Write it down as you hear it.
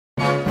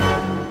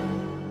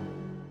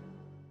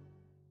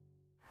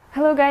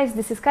Hello guys,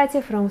 this is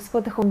Katya from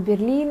Spotahome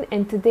Berlin,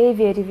 and today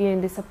we are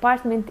reviewing this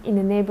apartment in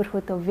the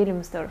neighborhood of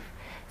Wilhelmsdorf.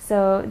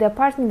 So the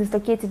apartment is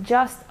located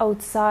just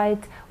outside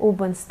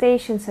U-Bahn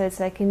station, so it's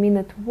like a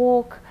minute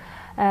walk.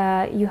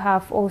 You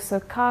have also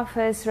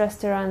cafes,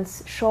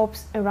 restaurants,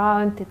 shops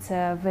around. It's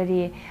a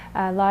very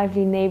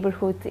lively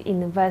neighborhood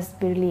in West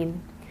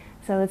Berlin.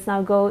 So let's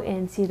now go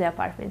and see the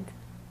apartment.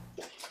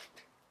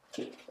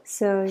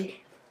 So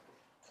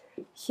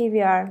here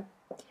we are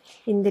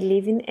in the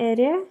living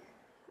area.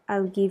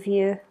 I'll give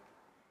you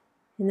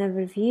an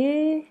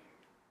overview.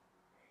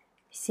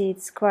 See,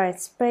 it's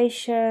quite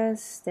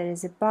spacious. There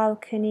is a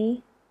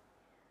balcony.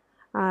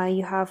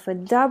 You have a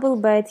double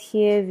bed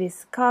here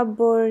with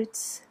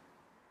cupboards,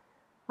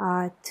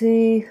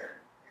 two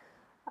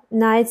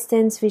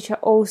nightstands which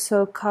are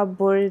also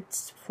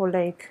cupboards for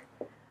like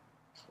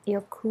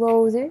your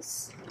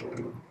clothes.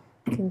 You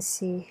can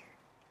see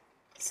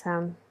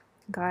some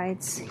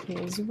guides here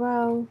as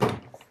well.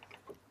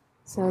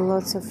 So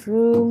lots of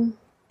room.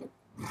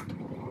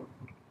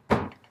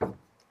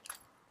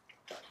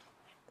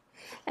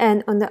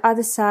 And on the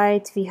other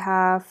side we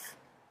have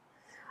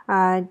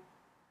a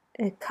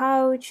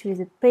couch with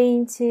a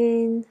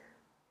painting,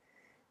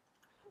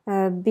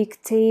 a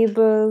big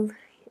table,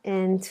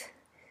 and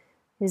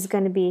there's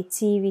gonna be a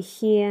TV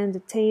here on the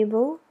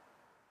table.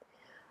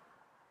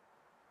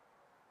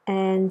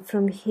 And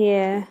from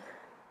here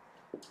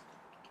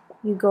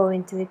you go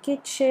into the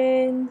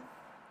kitchen.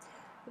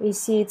 You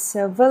see it's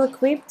well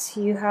equipped.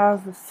 You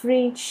have a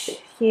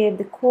fridge here at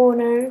the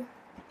corner,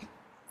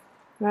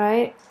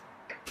 right?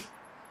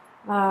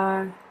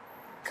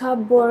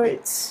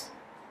 Cupboards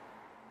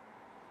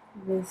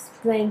with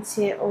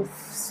plenty of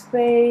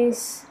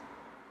space,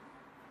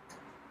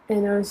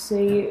 and also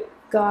you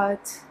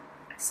got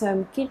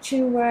some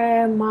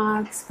kitchenware,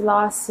 mugs,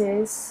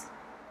 glasses,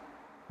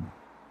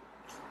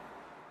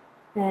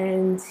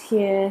 and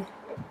here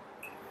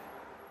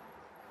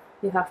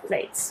you have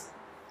plates.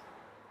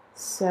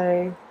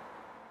 So,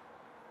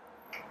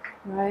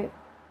 right,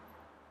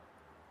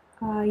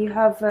 you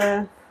have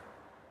a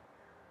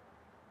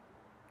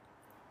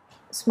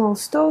small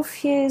stove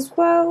here as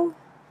well.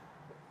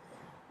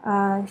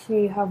 Here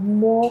you have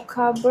more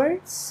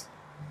cupboards.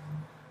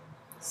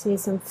 See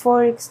some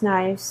forks,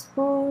 knives,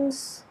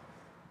 spoons,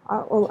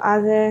 all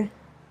other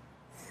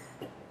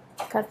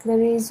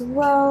cutlery as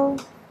well.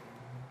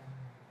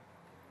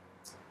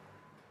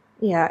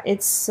 Yeah,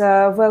 it's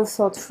well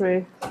thought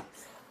through.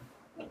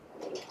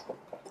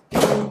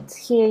 And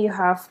here you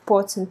have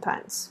pots and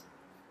pans.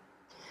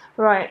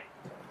 Right,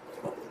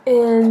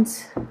 and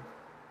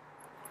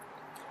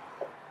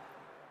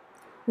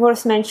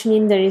worth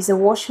mentioning, there is a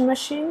washing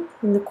machine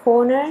in the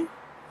corner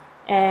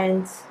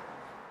and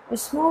a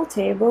small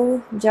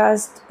table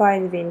just by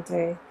the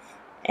window.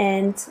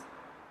 And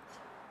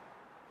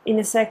in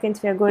a second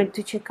we are going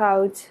to check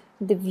out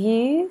the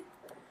view.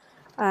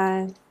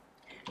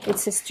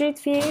 It's a street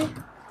view.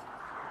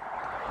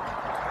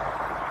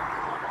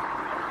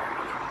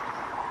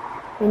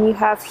 And you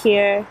have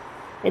here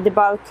at the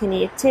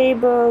balcony a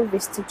table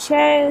with two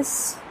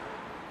chairs.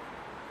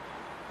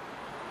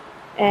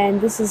 And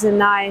this is a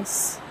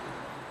nice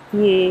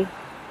view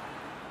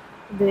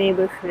of the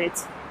neighborhood.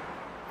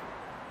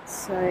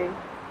 So,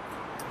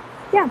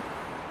 yeah.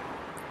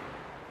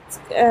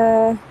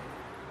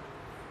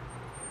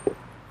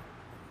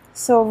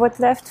 So what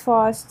left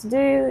for us to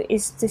do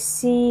is to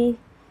see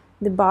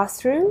the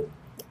bathroom.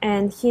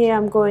 And here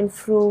I'm going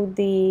through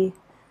the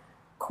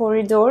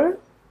corridor.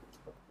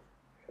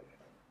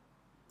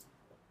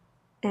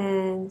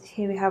 And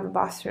here we have a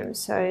bathroom.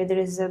 So there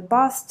is a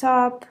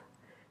bathtub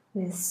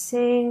with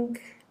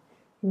sink,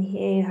 and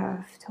here you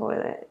have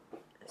toilet.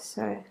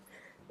 So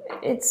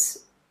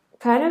it's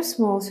kind of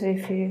small, so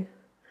if you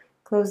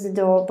close the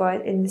door,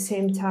 but in the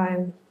same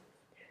time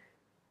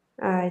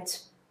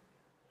it's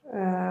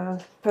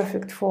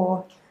perfect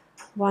for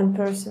one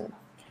person.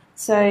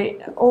 So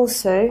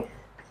also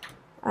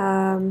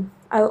I'll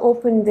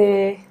open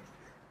the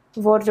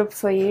wardrobe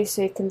for you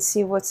so you can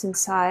see what's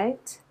inside.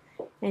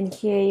 And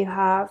here you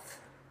have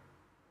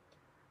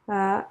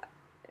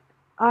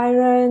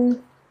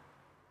iron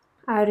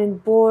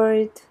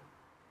board,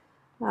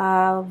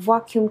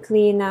 vacuum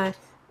cleaner,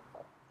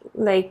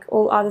 like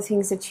all other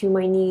things that you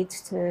may need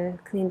to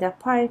clean the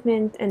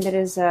apartment. And there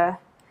is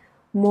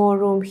more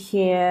room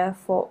here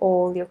for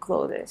all your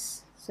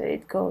clothes, so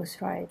it goes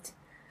right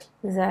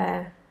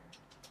there.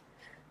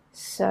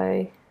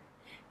 So,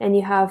 and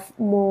you have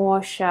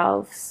more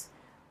shelves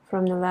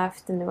from the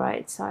left and the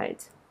right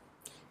side,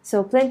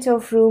 so plenty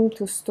of room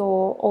to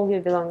store all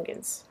your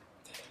belongings.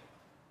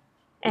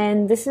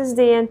 And this is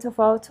the end of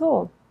our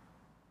tour.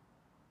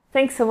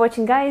 Thanks for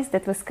watching, guys.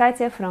 That was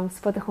Katya from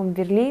Spotahome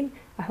Berlin.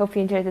 I hope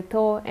you enjoyed the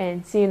tour,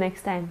 and see you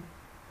next time.